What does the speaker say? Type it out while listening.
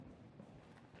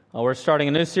We're starting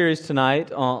a new series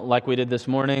tonight, like we did this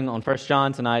morning on 1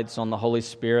 John. Tonight it's on the Holy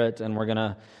Spirit, and we're going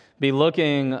to be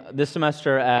looking this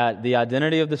semester at the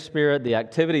identity of the Spirit, the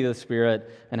activity of the Spirit,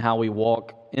 and how we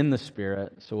walk in the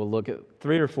Spirit. So we'll look at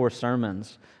 3 or 4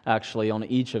 sermons, actually, on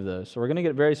each of those. So we're going to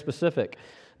get very specific.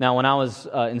 Now, when I was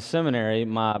in seminary,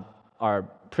 in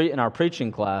our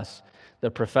preaching class, the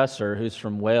professor, who's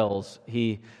from Wales,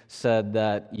 he said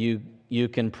that you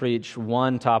can preach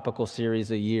one topical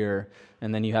series a year,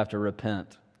 and then you have to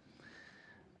repent.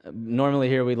 Normally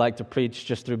here we like to preach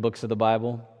just through books of the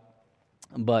Bible,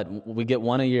 but we get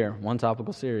one a year, one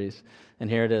topical series,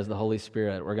 and here it is, the Holy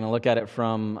Spirit. We're going to look at it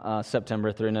from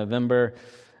September through November,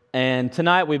 and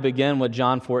tonight we begin with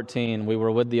John 14. We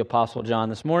were with the Apostle John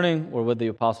this morning, we're with the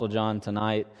Apostle John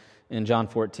tonight in John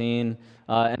 14,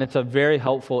 and it's a very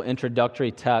helpful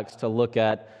introductory text to look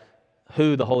at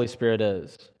who the Holy Spirit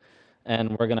is.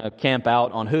 And we're going to camp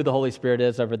out on who the Holy Spirit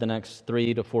is over the next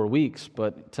 3 to 4 weeks.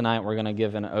 But tonight we're going to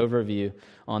give an overview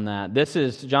on that. This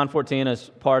is, John 14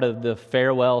 is part of the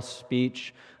farewell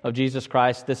speech of Jesus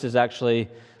Christ. This is actually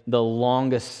the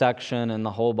longest section in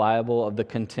the whole Bible of the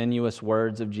continuous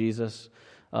words of Jesus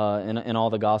in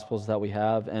all the Gospels that we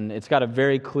have. And it's got a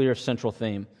very clear central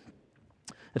theme.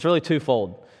 It's really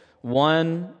twofold.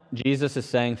 One, Jesus is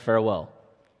saying farewell,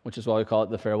 which is why we call it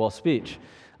the farewell speech.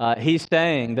 He's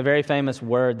saying the very famous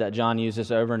word that John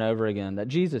uses over and over again, that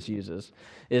Jesus uses,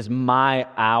 is "my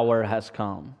hour has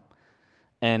come."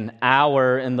 And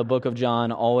hour in the book of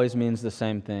John always means the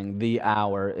same thing, the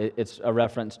hour. It's a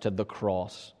reference to the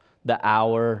cross, the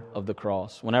hour of the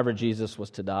cross, whenever Jesus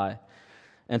was to die.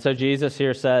 And so Jesus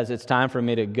here says, it's time for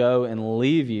me to go and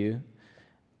leave you.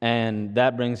 And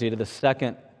that brings you to the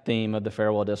second theme of the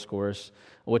farewell discourse,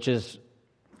 which is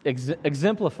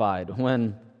exemplified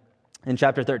in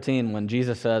chapter 13, when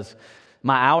Jesus says,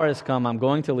 "My hour has come, I'm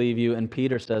going to leave you," and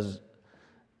Peter says,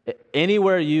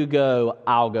 "Anywhere you go,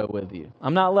 I'll go with you.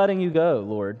 I'm not letting you go,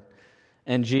 Lord."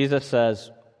 And Jesus says,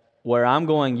 "Where I'm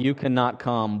going, you cannot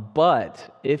come,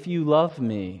 but if you love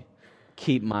me,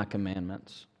 keep my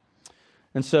commandments."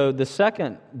 And so the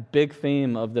second big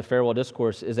theme of the farewell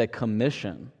discourse is a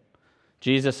commission.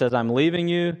 Jesus says, "I'm leaving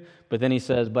you," but then he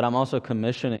says, "But I'm also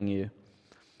commissioning you."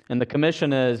 And the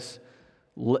commission is,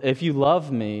 if you love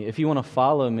me, if you want to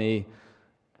follow me,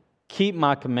 keep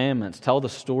my commandments, tell the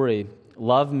story,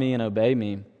 love me and obey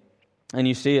me. And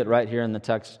you see it right here in the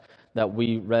text that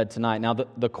we read tonight. Now,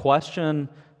 the question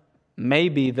may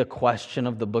be the question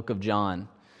of the book of John.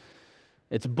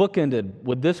 It's bookended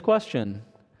with this question: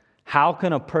 how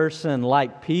can a person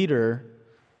like Peter,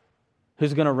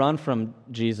 who's going to run from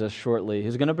Jesus shortly,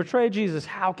 who's going to betray Jesus,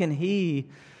 how can he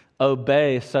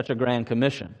obey such a grand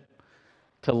commission?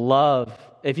 To love,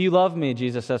 if you love me,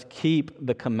 Jesus says, keep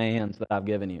the commands that I've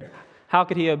given you. How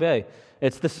could he obey?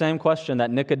 It's the same question that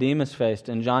Nicodemus faced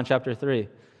in John chapter 3.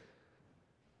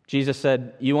 Jesus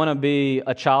said, you want to be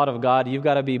a child of God, you've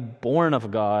got to be born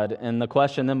of God. And the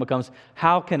question then becomes,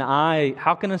 how can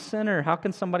a sinner, how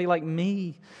can somebody like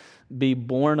me be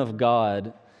born of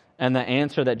God? And the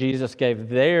answer that Jesus gave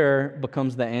there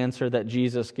becomes the answer that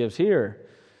Jesus gives here.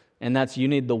 And that's, you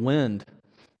need the wind.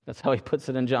 That's how he puts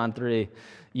it in John 3.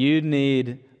 You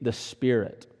need the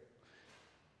Spirit.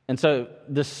 And so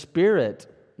the Spirit,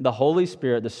 the Holy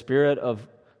Spirit, the Spirit of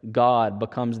God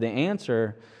becomes the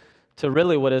answer to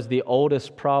really what is the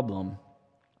oldest problem.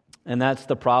 And that's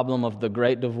the problem of the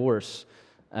great divorce,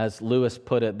 as Lewis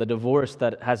put it, the divorce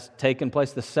that has taken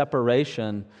place, the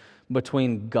separation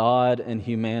between God and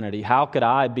humanity. How could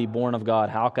I be born of God?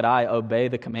 How could I obey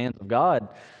the commands of God?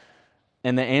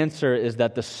 And the answer is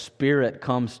that the Spirit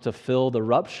comes to fill the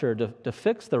rupture, to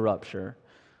fix the rupture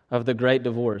of the great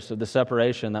divorce, of the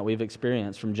separation that we've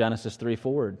experienced from Genesis 3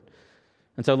 forward.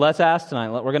 And so let's ask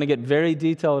tonight, we're going to get very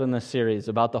detailed in this series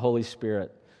about the Holy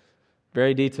Spirit.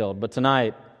 Very detailed. But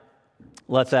tonight,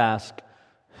 let's ask,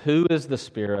 who is the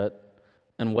Spirit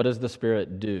and what does the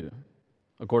Spirit do,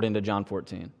 according to John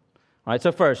 14? All right,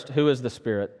 so first, who is the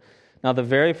Spirit? Now, the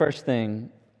very first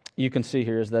thing you can see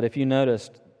here is that if you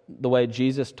noticed, the way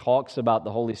Jesus talks about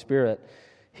the Holy Spirit,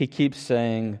 he keeps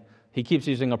using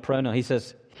a pronoun. He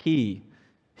says, He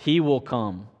will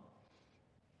come.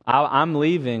 I'm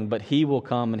leaving, but He will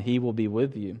come and He will be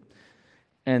with you.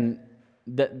 And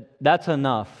that's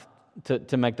enough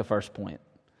to make the first point.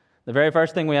 The very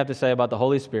first thing we have to say about the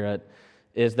Holy Spirit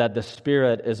is that the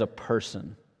Spirit is a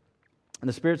person. And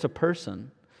the Spirit's a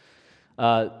person.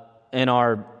 In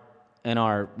our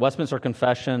Westminster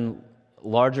Confession,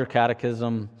 larger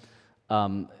catechism,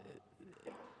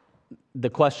 the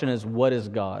question is, what is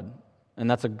God? And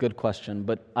that's a good question,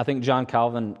 but I think John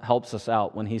Calvin helps us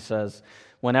out when he says,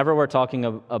 whenever we're talking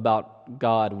about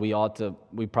God, we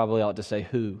probably ought to say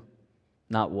who,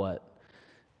 not what.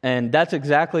 And that's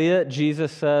exactly it.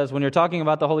 Jesus says, when you're talking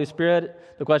about the Holy Spirit,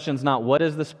 the question's not what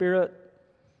is the Spirit,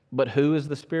 but who is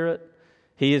the Spirit?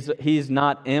 He's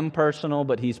not impersonal,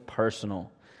 but He's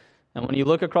personal. And when you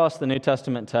look across the New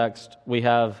Testament text, we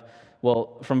have,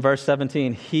 from verse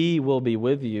 17, He will be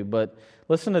with you. But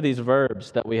listen to these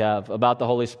verbs that we have about the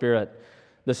Holy Spirit.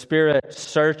 The Spirit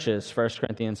searches, 1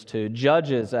 Corinthians 2,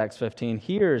 judges, Acts 15,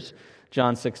 hears,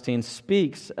 John 16,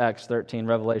 speaks, Acts 13,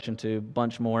 Revelation 2,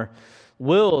 bunch more,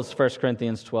 wills, 1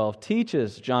 Corinthians 12,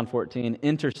 teaches, John 14,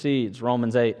 intercedes,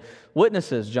 Romans 8,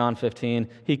 witnesses, John 15.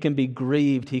 He can be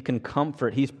grieved, He can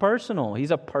comfort. He's personal.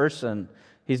 He's a person.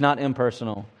 He's not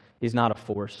impersonal. He's not a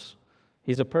force.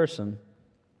 He's a person.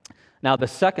 Now, the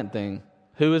second thing,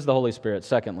 who is the Holy Spirit?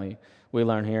 Secondly, we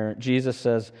learn here, Jesus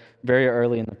says very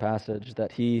early in the passage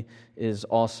that He is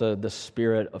also the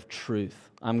Spirit of truth.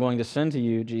 I'm going to send to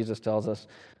you, Jesus tells us,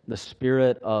 the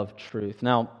Spirit of truth.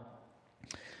 Now,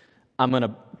 I'm going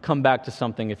to come back to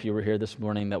something, if you were here this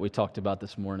morning, that we talked about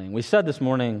this morning. We said this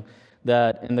morning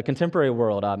that in the contemporary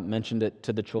world, I mentioned it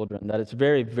to the children, that it's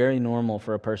very, very normal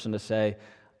for a person to say,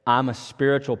 I'm a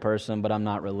spiritual person, but I'm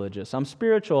not religious. I'm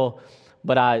spiritual,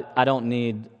 but I don't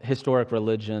need historic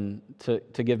religion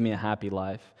to give me a happy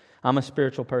life. I'm a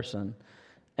spiritual person.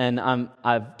 And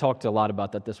I've talked a lot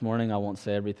about that this morning. I won't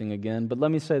say everything again, but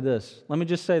let me say this. Let me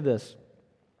just say this.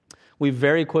 We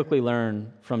very quickly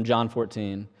learn from John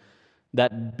 14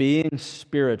 that being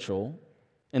spiritual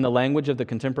in the language of the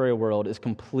contemporary world is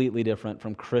completely different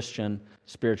from Christian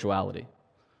spirituality.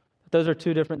 Those are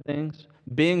two different things.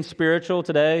 Being spiritual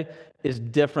today is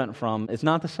different from, it's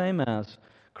not the same as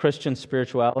Christian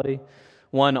spirituality.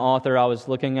 One author I was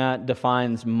looking at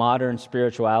defines modern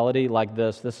spirituality like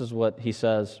this. This is what he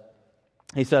says.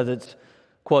 He says it's,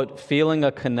 quote, feeling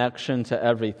a connection to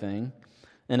everything,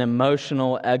 an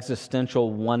emotional,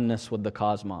 existential oneness with the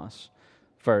cosmos.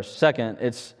 First. Second,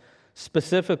 it's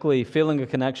specifically feeling a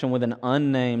connection with an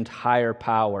unnamed higher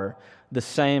power, the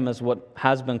same as what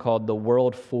has been called the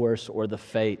world force or the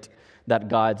fate that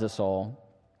guides us all.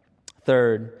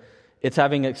 Third, it's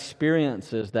having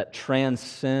experiences that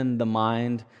transcend the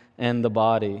mind and the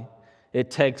body.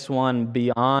 It takes one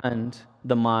beyond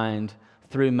the mind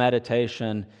through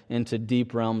meditation into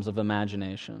deep realms of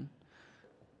imagination.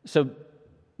 So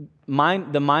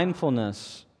the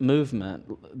mindfulness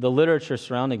movement, the literature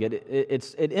surrounding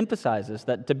it emphasizes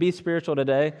that to be spiritual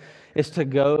today is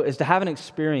to have an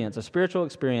experience, a spiritual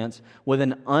experience with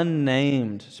an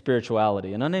unnamed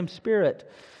spirituality, an unnamed spirit,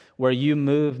 where you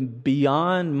move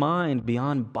beyond mind,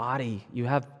 beyond body. You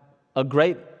have a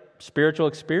great spiritual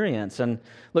experience. And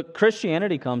look,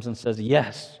 Christianity comes and says,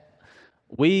 yes,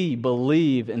 we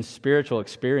believe in spiritual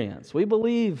experience. We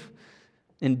believe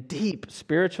in deep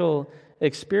spiritual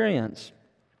experience.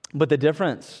 But the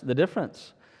difference,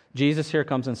 Jesus here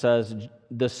comes and says,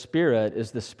 the Spirit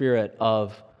is the Spirit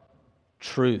of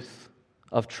truth,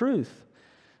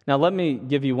 Now let me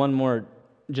give you one more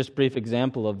just brief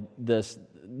example of this.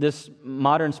 This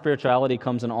modern spirituality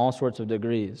comes in all sorts of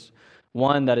degrees.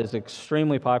 One that is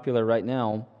extremely popular right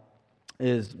now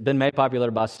is been made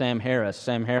popular by Sam Harris.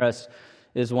 Sam Harris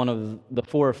is one of the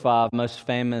 4 or 5 most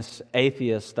famous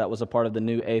atheists that was a part of the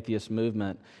new atheist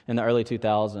movement in the early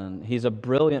 2000s. He's a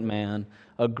brilliant man,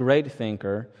 a great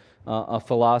thinker, a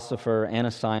philosopher and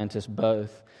a scientist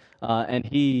both. And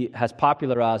he has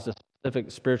popularized a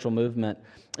specific spiritual movement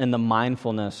in the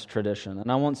mindfulness tradition.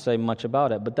 And I won't say much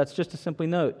about it, but that's just to simply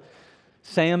note.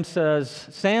 Sam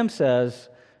says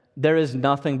there is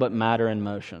nothing but matter in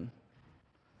motion.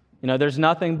 There's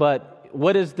nothing but,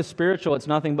 what is the spiritual? It's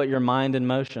nothing but your mind in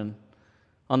motion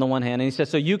on the one hand. And he says,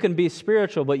 so you can be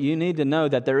spiritual, but you need to know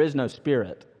that there is no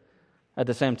spirit at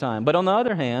the same time. But on the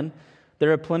other hand,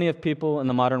 there are plenty of people in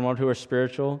the modern world who are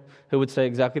spiritual who would say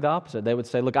exactly the opposite. They would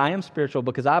say, look, I am spiritual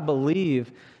because I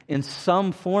believe in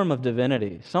some form of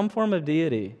divinity, some form of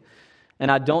deity. And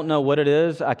I don't know what it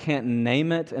is. I can't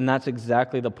name it. And that's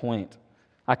exactly the point.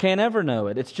 I can't ever know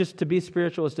it. It's just to be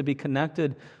spiritual is to be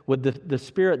connected with the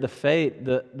spirit, the fate,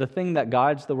 the thing that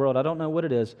guides the world. I don't know what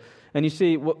it is. And you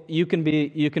see, you can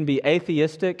be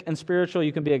atheistic and spiritual.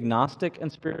 You can be agnostic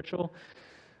and spiritual.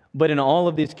 But in all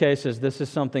of these cases, this is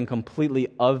something completely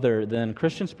other than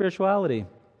Christian spirituality.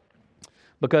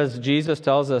 Because Jesus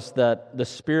tells us that the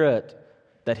Spirit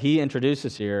that He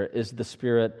introduces here is the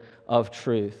Spirit of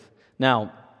truth.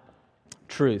 Now,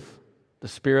 truth, the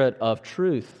Spirit of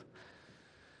truth.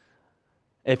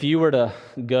 If you were to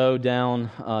go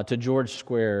down to George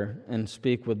Square and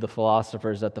speak with the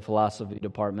philosophers at the philosophy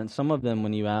department, some of them,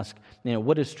 when you ask,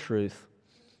 what is truth?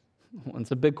 Well,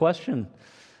 it's a big question.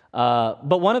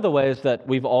 But one of the ways that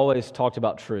we've always talked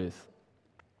about truth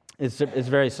is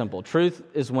very simple. Truth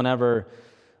is whatever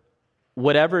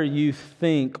you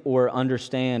think or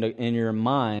understand in your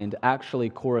mind actually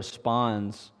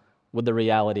corresponds with the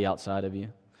reality outside of you.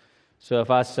 So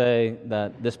if I say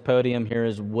that this podium here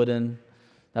is wooden,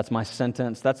 that's my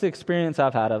sentence. That's the experience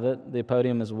I've had of it. The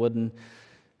podium is wooden.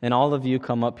 And all of you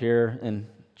come up here and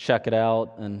check it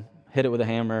out and hit it with a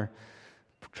hammer,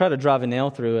 try to drive a nail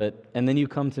through it, and then you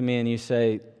come to me and you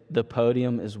say, the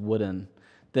podium is wooden.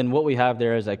 Then what we have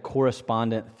there is a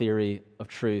correspondent theory of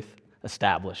truth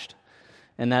established.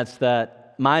 And that's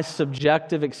that my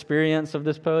subjective experience of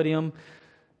this podium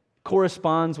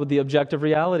corresponds with the objective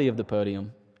reality of the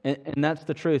podium. And that's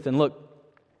the truth. And look,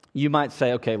 you might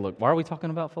say, okay, look, why are we talking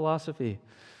about philosophy?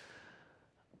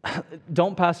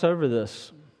 Don't pass over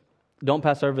this. Don't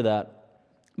pass over that.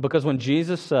 Because when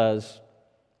Jesus says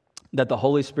that the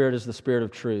Holy Spirit is the Spirit of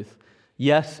truth,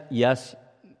 yes,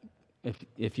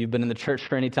 if you've been in the church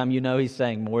for any time, you know he's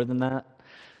saying more than that.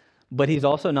 But he's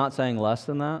also not saying less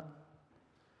than that.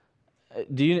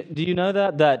 Do you know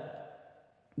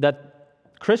that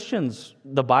Christians,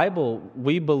 the Bible,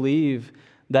 we believe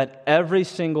that every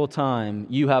single time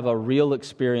you have a real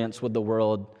experience with the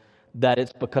world, that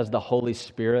it's because the Holy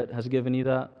Spirit has given you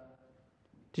that?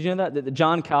 Did you know that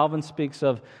John Calvin speaks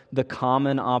of the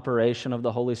common operation of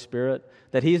the Holy Spirit?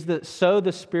 That he's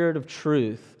the Spirit of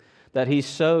truth, that he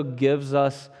so gives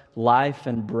us life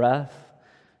and breath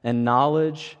and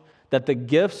knowledge, that the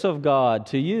gifts of God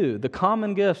to you, the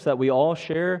common gifts that we all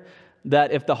share,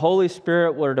 that if the Holy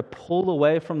Spirit were to pull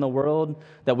away from the world,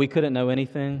 that we couldn't know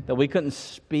anything, that we couldn't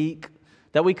speak,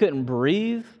 that we couldn't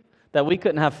breathe, that we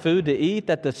couldn't have food to eat,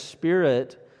 that the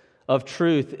Spirit of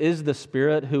truth is the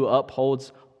Spirit who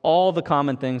upholds all the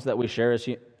common things that we share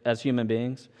as human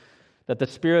beings, that the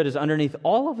Spirit is underneath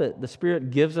all of it. The Spirit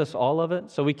gives us all of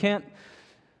it. So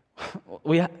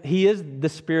He is the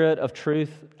Spirit of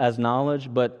truth as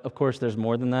knowledge, but of course there's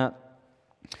more than that.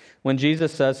 When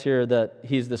Jesus says here that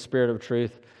He's the Spirit of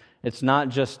truth, it's not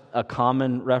just a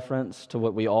common reference to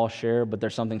what we all share, but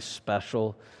there's something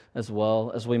special as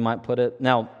well, as we might put it.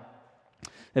 Now,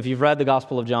 if you've read the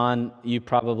Gospel of John, you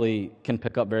probably can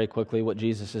pick up very quickly what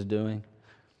Jesus is doing.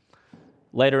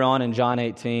 Later on in John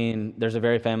 18, there's a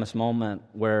very famous moment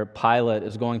where Pilate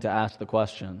is going to ask the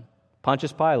question.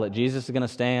 Pontius Pilate, Jesus is going to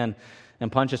stand,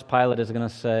 and Pontius Pilate is going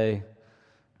to say,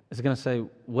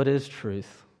 what is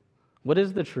truth? What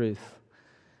is the truth?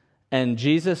 And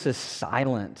Jesus is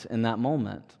silent in that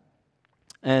moment.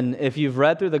 And if you've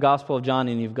read through the Gospel of John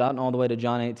and you've gotten all the way to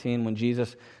John 18, when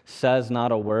Jesus says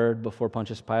not a word before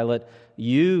Pontius Pilate,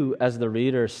 you as the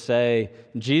reader say,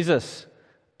 Jesus,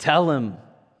 tell him.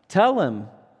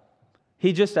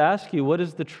 He just asked you, what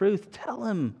is the truth? Tell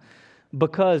him.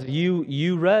 Because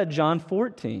you read John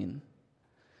 14.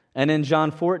 And in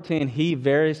John 14, he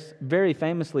very, very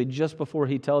famously, just before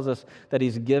he tells us that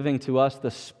he's giving to us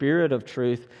the Spirit of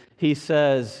truth, he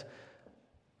says,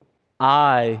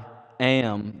 I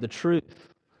am the truth.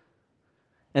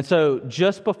 And so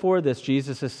just before this,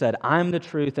 Jesus has said, I'm the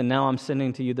truth, and now I'm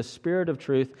sending to you the Spirit of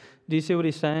truth. Do you see what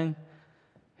he's saying?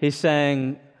 He's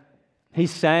saying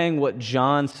what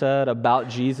John said about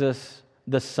Jesus,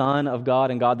 the Son of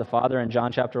God and God the Father in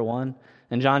John chapter 1.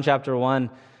 In John chapter 1,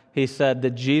 he said, the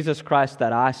Jesus Christ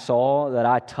that I saw, that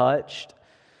I touched,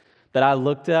 that I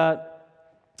looked at,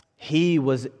 He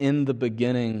was in the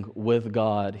beginning with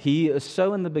God. He is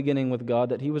so in the beginning with God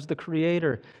that He was the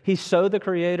Creator. He's so the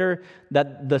Creator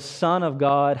that the Son of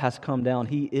God has come down.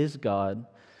 He is God.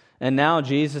 And now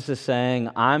Jesus is saying,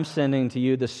 I'm sending to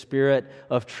you the Spirit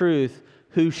of truth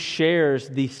who shares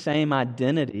the same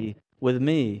identity with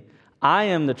me. I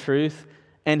am the truth,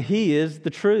 and He is the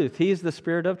truth. He is the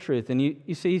Spirit of truth. And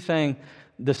you see, He's saying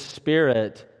the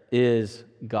Spirit is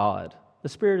God. The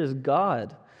Spirit is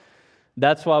God.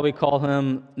 That's why we call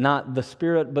Him not the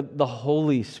Spirit, but the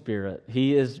Holy Spirit.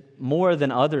 He is more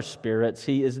than other spirits.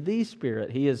 He is the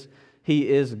Spirit. He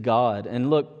is God. And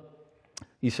look,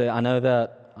 you say, I know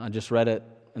that. I just read it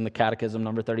in the Catechism,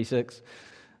 number 36.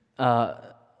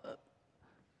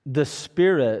 The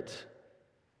Spirit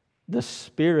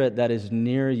that is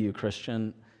near you,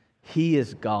 Christian, He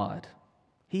is God.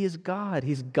 He is God.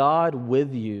 He's God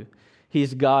with you.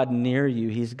 He's God near you.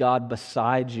 He's God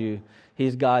beside you.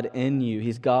 He's God in you.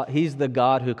 He's the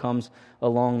God who comes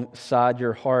alongside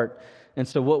your heart. And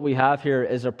so what we have here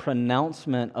is a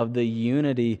pronouncement of the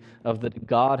unity of the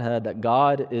Godhead, that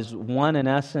God is one in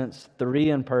essence, three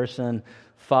in person,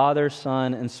 Father,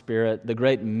 Son, and Spirit, the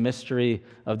great mystery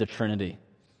of the Trinity.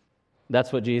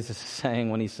 That's what Jesus is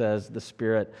saying when He says the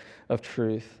Spirit of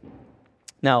truth.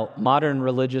 Now, modern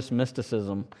religious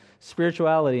mysticism,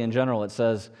 spirituality in general, it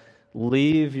says,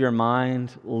 leave your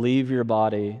mind, leave your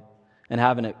body, and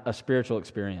have a spiritual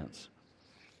experience.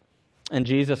 And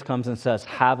Jesus comes and says,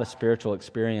 have a spiritual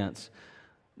experience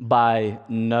by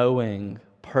knowing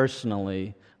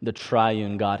personally the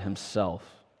triune God himself,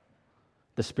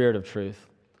 the Spirit of truth.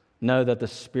 Know that the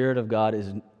Spirit of God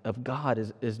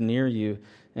is near you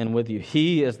and with you.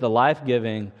 He is the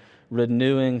life-giving,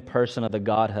 renewing person of the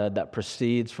Godhead that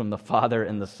proceeds from the Father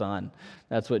and the Son.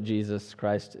 That's what Jesus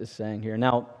Christ is saying here.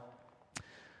 Now,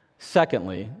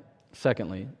 secondly,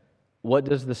 what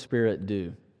does the Spirit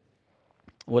do?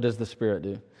 What does the Spirit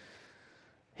do?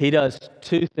 He does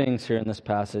two things here in this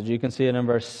passage. You can see it in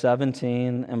verse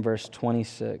 17 and verse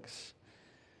 26.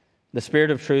 The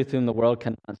Spirit of truth whom the world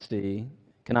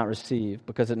cannot receive,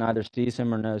 because it neither sees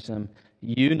him or knows him.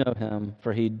 You know him,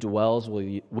 for he dwells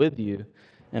with you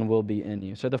and will be in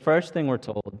you. So the first thing we're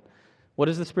told, what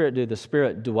does the Spirit do? The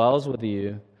Spirit dwells with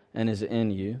you and is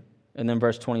in you. And then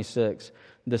verse 26,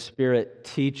 the Spirit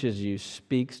teaches you,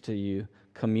 speaks to you,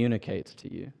 communicates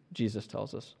to you. Jesus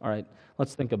tells us. All right,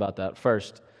 let's think about that.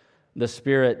 First, the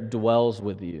Spirit dwells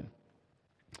with you.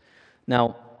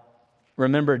 Now,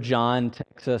 remember John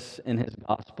takes us in his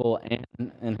gospel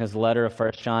and in his letter of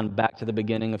 1 John back to the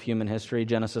beginning of human history,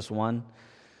 Genesis 1.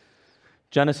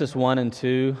 Genesis 1 and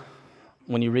 2,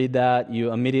 when you read that,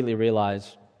 you immediately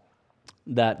realize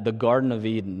that the Garden of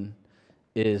Eden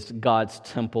is God's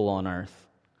temple on earth.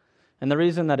 And the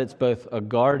reason that it's both a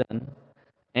garden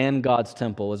and God's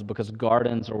temple is because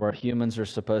gardens are where humans are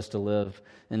supposed to live,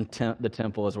 and the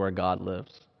temple is where God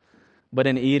lives. But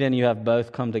in Eden, you have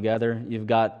both come together. You've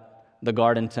got the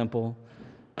garden temple.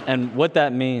 And what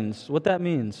that means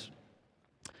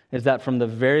is that from the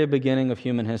very beginning of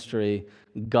human history,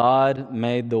 God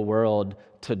made the world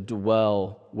to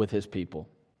dwell with his people.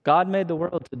 God made the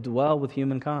world to dwell with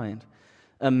humankind.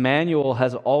 Emmanuel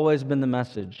has always been the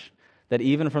message that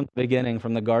even from the beginning,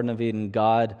 from the Garden of Eden,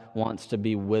 God wants to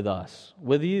be with us,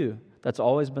 with you. That's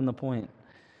always been the point.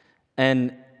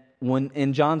 And when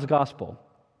in John's gospel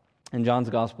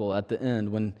at the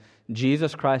end, when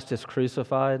Jesus Christ is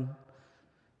crucified,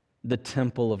 the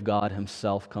temple of God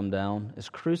himself is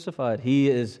crucified. He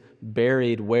is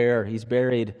buried where? He's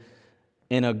buried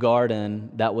in a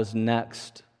garden that was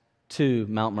next to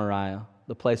Mount Moriah,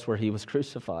 the place where he was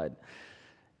crucified.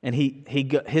 And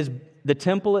the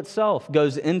temple itself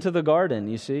goes into the garden,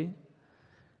 you see?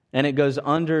 And it goes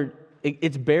under,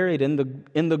 it's buried in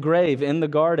the grave, in the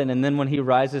garden. And then when he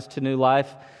rises to new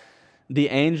life, the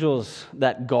angels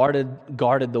that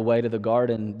guarded the way to the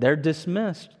garden, they're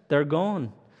dismissed. They're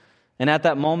gone. And at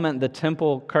that moment, the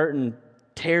temple curtain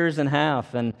tears in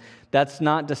half. And that's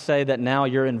not to say that now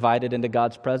you're invited into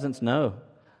God's presence. No.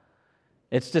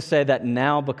 It's to say that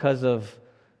now because of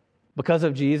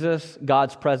Jesus,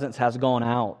 God's presence has gone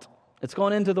out. It's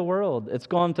gone into the world. It's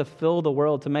gone to fill the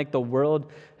world, to make the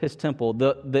world his temple.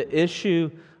 The issue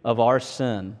of our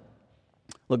sin,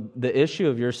 look, the issue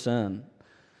of your sin,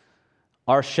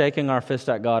 our shaking our fist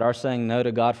at God, our saying no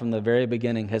to God from the very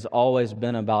beginning has always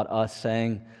been about us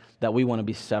saying that we want to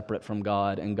be separate from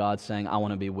God, and God saying, I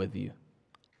want to be with you.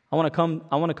 I want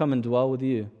to come and dwell with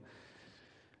you.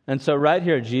 And so right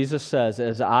here, Jesus says,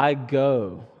 as I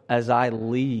go, as I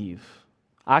leave,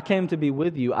 I came to be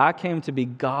with you. I came to be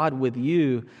God with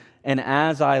you. And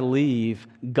as I leave,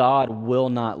 God will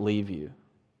not leave you.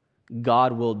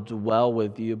 God will dwell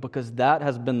with you, because that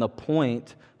has been the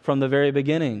point from the very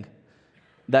beginning.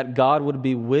 That God would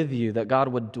be with you, that God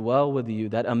would dwell with you,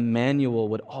 that Emmanuel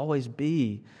would always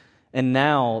be. And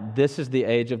now this is the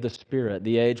age of the Spirit,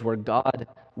 the age where God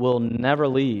will never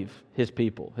leave his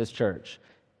people, his church.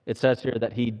 It says here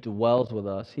that he dwells with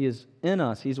us. He is in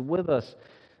us. He's with us.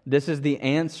 This is the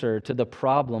answer to the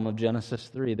problem of Genesis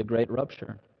 3, the great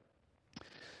rupture.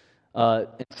 In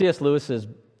C.S. Lewis's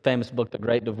famous book, The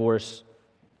Great Divorce,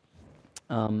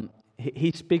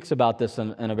 he speaks about this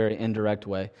in a very indirect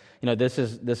way. You know, this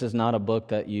is not a book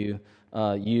that you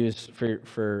use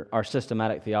for our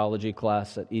systematic theology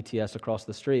class at ETS across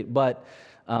the street, but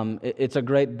it's a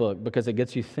great book because it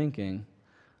gets you thinking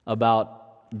about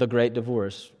the great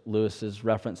divorce. Lewis's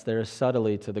reference there is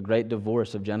subtly to the great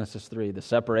divorce of Genesis 3, the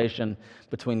separation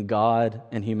between God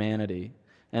and humanity,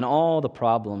 and all the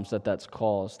problems that's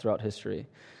caused throughout history.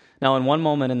 Now, in one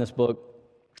moment in this book,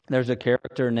 there's a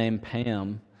character named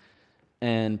Pam,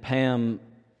 and Pam,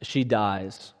 she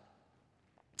dies,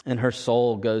 and her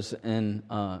soul goes in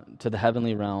to the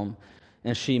heavenly realm,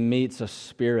 and she meets a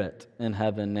spirit in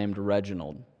heaven named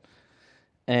Reginald.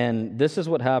 And this is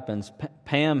what happens.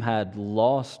 Pam had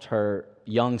lost her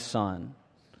young son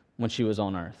when she was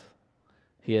on earth.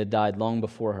 He had died long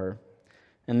before her.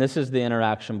 And this is the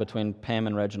interaction between Pam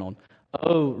and Reginald.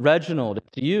 "Oh, Reginald,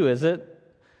 it's you, is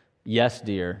it?" "Yes,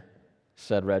 dear,"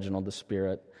 said Reginald the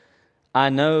Spirit. "I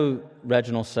know,"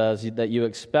 Reginald says, "that you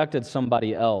expected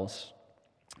somebody else,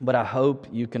 but I hope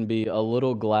you can be a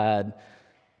little glad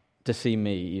to see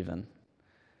me even."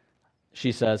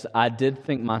 She says, "I did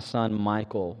think my son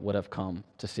Michael would have come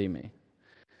to see me."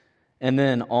 And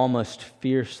then almost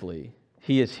fiercely,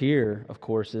 "He is here, of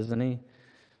course, isn't he?"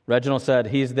 Reginald said,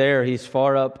 "He's there. He's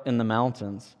far up in the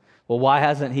mountains." "Well, why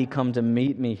hasn't he come to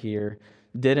meet me here?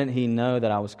 Didn't he know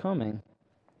that I was coming?"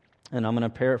 And I'm going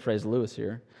to paraphrase Lewis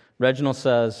here. Reginald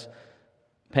says,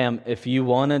 "Pam, if you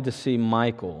wanted to see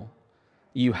Michael,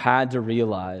 you had to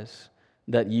realize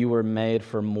that you were made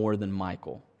for more than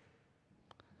Michael.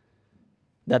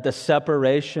 That the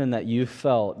separation that you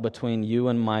felt between you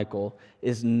and Michael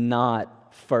is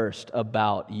not first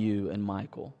about you and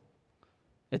Michael.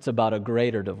 It's about a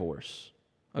greater divorce,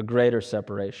 a greater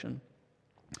separation."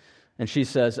 And she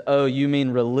says, "Oh, you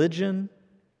mean religion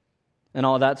and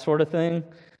all that sort of thing?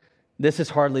 This is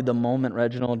hardly the moment,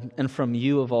 Reginald, and from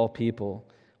you of all people.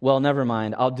 Well, never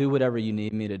mind. I'll do whatever you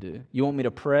need me to do. You want me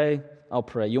to pray? I'll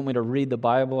pray. You want me to read the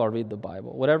Bible? I'll read the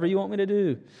Bible. Whatever you want me to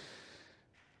do."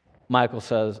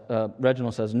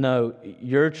 Reginald says, "No,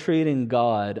 you're treating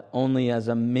God only as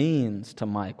a means to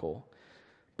Michael.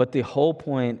 But the whole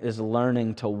point is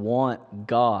learning to want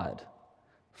God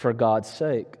for God's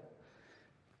sake."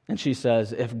 And she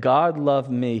says, "If God loved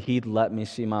me, he'd let me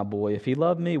see my boy. If he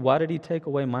loved me, why did he take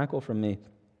away Michael from me?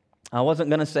 I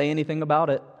wasn't going to say anything about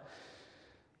it,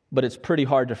 but it's pretty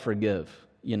hard to forgive,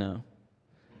 you know.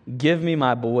 Give me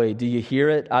my boy. Do you hear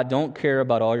it? I don't care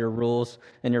about all your rules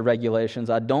and your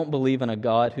regulations. I don't believe in a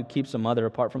God who keeps a mother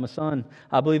apart from a son.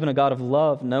 I believe in a God of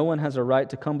love. No one has a right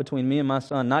to come between me and my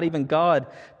son, not even God.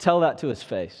 Tell that to his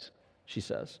face," she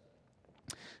says.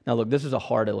 Now look, this is a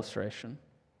hard illustration.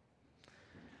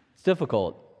 It's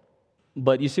difficult,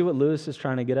 but you see what Lewis is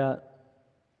trying to get at?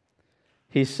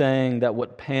 He's saying that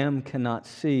what Pam cannot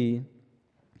see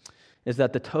is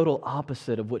that the total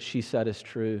opposite of what she said is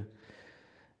true.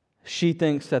 She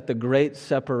thinks that the great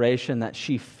separation that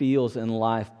she feels in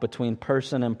life between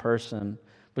person and person,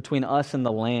 between us and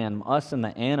the lamb, us and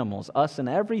the animals, us and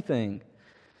everything,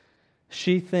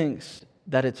 she thinks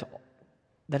that it's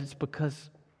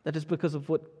because of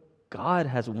what God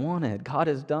has wanted, God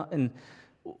has done. And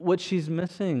what she's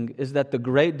missing is that the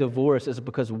great divorce is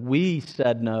because we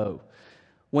said no.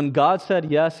 When God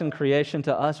said yes in creation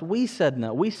to us, we said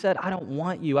no. We said, "I don't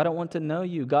want you. I don't want to know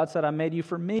you." God said, "I made you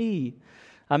for me.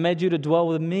 I made you to dwell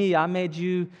with me. I made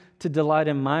you to delight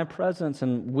in my presence."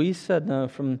 And we said no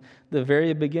from the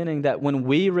very beginning, that when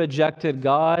we rejected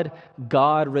God,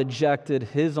 God rejected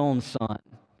his own son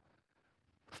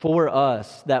for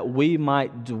us, that we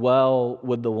might dwell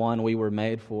with the one we were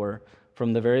made for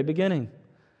from the very beginning.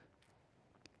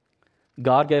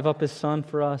 God gave up his son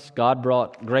for us. God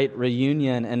brought great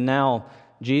reunion. And now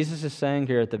Jesus is saying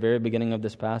here at the very beginning of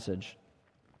this passage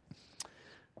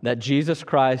that Jesus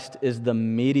Christ is the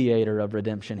mediator of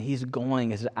redemption. His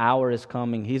hour is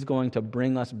coming. He's going to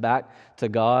bring us back to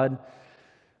God,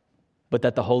 but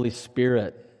that the Holy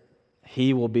Spirit,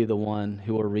 he will be the one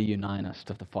who will reunite us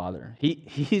to the Father.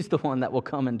 He's the one that will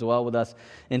come and dwell with us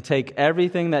and take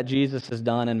everything that Jesus has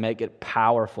done and make it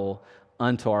powerful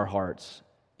unto our hearts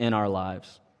in our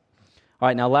lives. All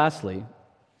right, now lastly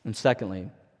and secondly,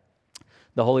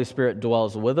 the Holy Spirit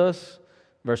dwells with us.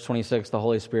 Verse 26, the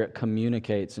Holy Spirit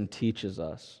communicates and teaches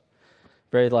us.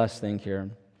 Very last thing here.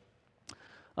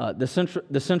 The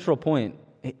central point,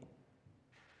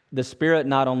 the Spirit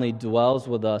not only dwells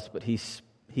with us, but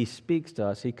He speaks to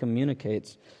us. He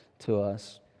communicates to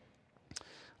us.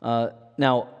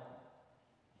 Now,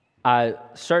 I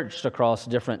searched across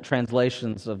different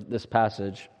translations of this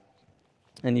passage,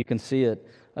 and you can see it.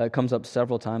 It comes up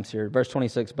several times here. Verse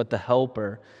 26, "But the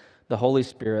Helper, the Holy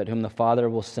Spirit, whom the Father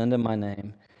will send in my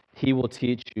name, he will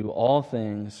teach you all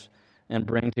things and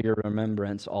bring to your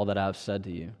remembrance all that I have said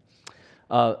to you."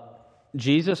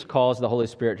 Jesus calls the Holy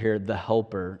Spirit here the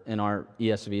Helper in our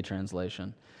ESV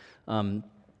translation.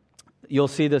 You'll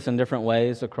see this in different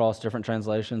ways across different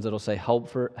translations. It'll say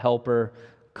helper,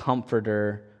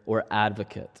 comforter, or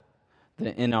advocate.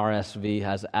 The NRSV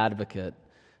has advocate,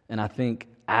 and I think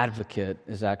advocate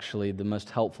is actually the most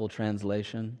helpful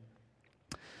translation.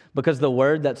 Because the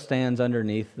word that stands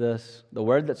underneath this,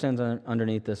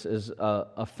 is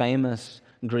a famous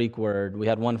Greek word. We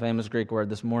had one famous Greek word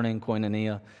this morning,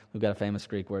 koinonia. We've got a famous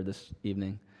Greek word this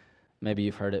evening. Maybe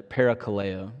you've heard it,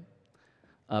 parakaleo.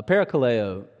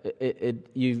 Parakaleo,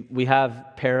 we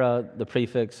have para, the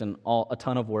prefix, and a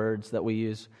ton of words that we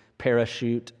use.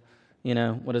 Parachute,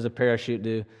 what does a parachute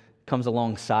do? comes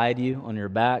alongside you on your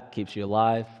back, keeps you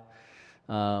alive.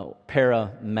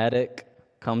 Paramedic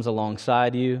comes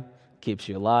alongside you, keeps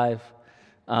you alive.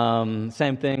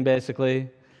 Same thing, basically.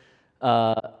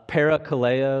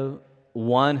 Parakaleo,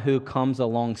 one who comes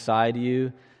alongside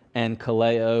you, and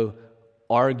kaleo,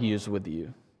 argues with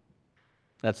you.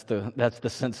 That's the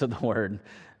sense of the word.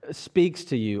 Speaks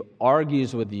to you,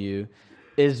 argues with you,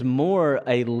 is more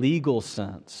a legal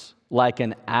sense, like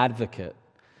an advocate.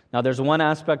 Now, there's one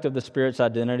aspect of the Spirit's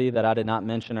identity that I did not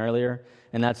mention earlier,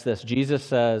 and that's this. Jesus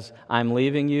says, I'm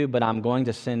leaving you, but I'm going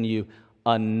to send you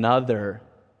another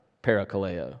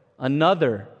parakaleo,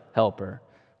 another helper.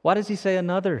 Why does he say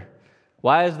another?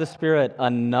 Why is the Spirit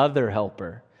another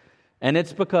helper? And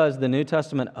it's because the New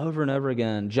Testament over and over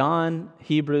again, John,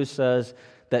 Hebrews says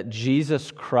that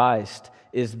Jesus Christ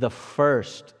is the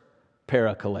first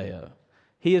parakaleo.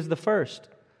 He is the first.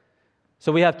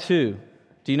 So we have two.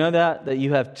 Do you know that? That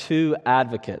you have two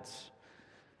advocates,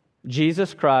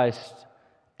 Jesus Christ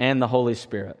and the Holy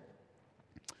Spirit.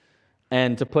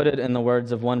 And to put it in the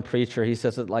words of one preacher, he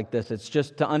says it like this. It's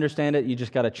just, to understand it, you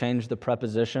just got to change the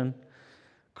preposition.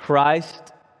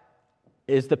 Christ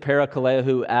is the parakaleo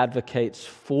who advocates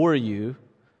for you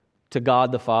to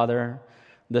God the Father.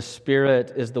 The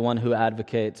Spirit is the one who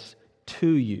advocates to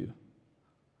you.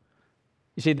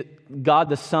 You see, God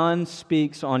the Son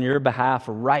speaks on your behalf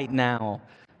right now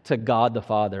to God the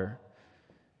Father.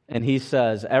 And he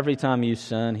says, every time you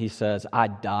sin, he says, I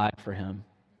died for him.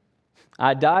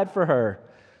 I died for her.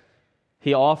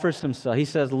 He offers himself. He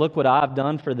says, look what I've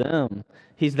done for them.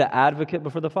 He's the advocate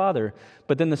before the Father.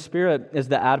 But then the Spirit is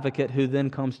the advocate who then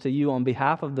comes to you on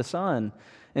behalf of the Son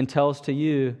and tells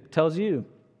you,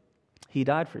 he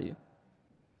died for you.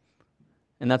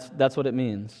 And that's what it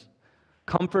means.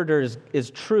 Comforter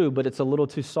is true, but it's a little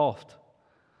too soft.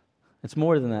 It's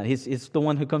more than that. He's the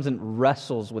one who comes and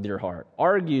wrestles with your heart,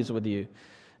 argues with you.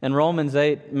 And Romans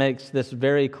 8 makes this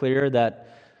very clear that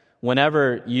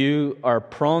whenever you are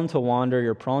prone to wander,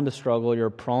 you're prone to struggle, you're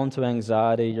prone to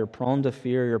anxiety, you're prone to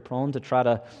fear, you're prone to try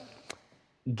to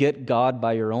get God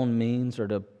by your own means or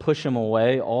to push him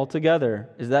away altogether.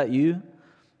 Is that you?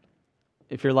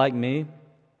 If you're like me,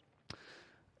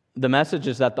 the message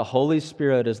is that the Holy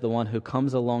Spirit is the one who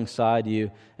comes alongside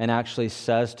you and actually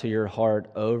says to your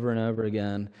heart over and over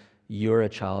again, you're a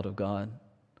child of God.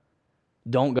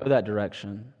 Don't go that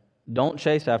direction. Don't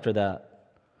chase after that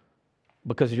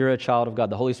because you're a child of God.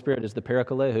 The Holy Spirit is the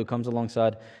parakaleo who comes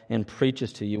alongside and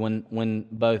preaches to you when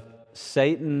both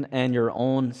Satan and your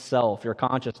own self, your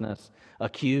consciousness,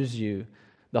 accuse you.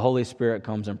 The Holy Spirit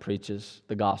comes and preaches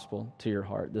the gospel to your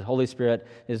heart. The Holy Spirit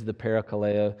is the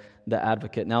parakaleo, the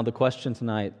advocate. Now the question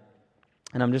tonight,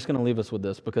 and I'm just going to leave us with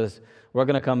this because we're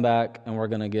going to come back and we're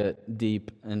going to get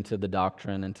deep into the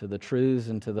doctrine, into the truths,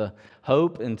 into the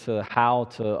hope, into how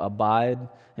to abide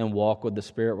and walk with the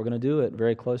Spirit. We're going to do it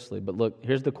very closely. But look,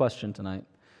 here's the question tonight.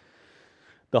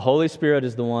 The Holy Spirit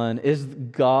is the one, is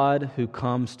God who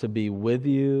comes to be with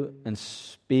you and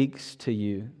speaks to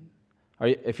you.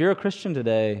 If you're a Christian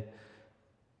today,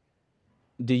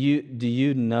 do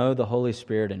you know the Holy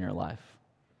Spirit in your life?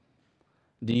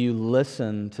 Do you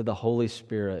listen to the Holy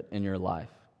Spirit in your life?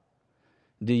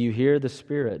 Do you hear the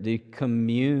Spirit? Do you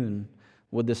commune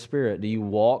with the Spirit? Do you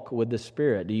walk with the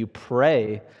Spirit? Do you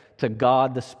pray to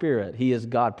God the Spirit? He is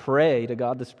God. Pray to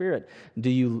God the Spirit.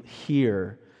 Do you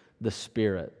hear the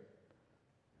Spirit?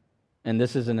 And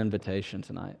this is an invitation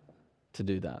tonight to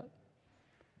do that.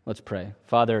 Let's pray.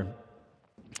 Father,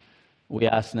 we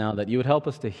ask now that you would help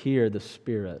us to hear the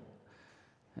Spirit.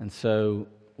 And so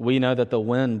we know that the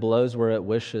wind blows where it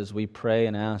wishes. We pray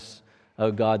and ask, oh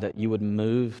God, that you would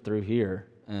move through here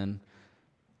and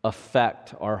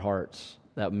affect our hearts,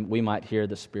 that we might hear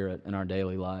the Spirit in our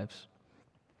daily lives.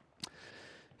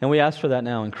 And we ask for that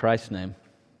now in Christ's name.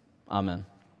 Amen.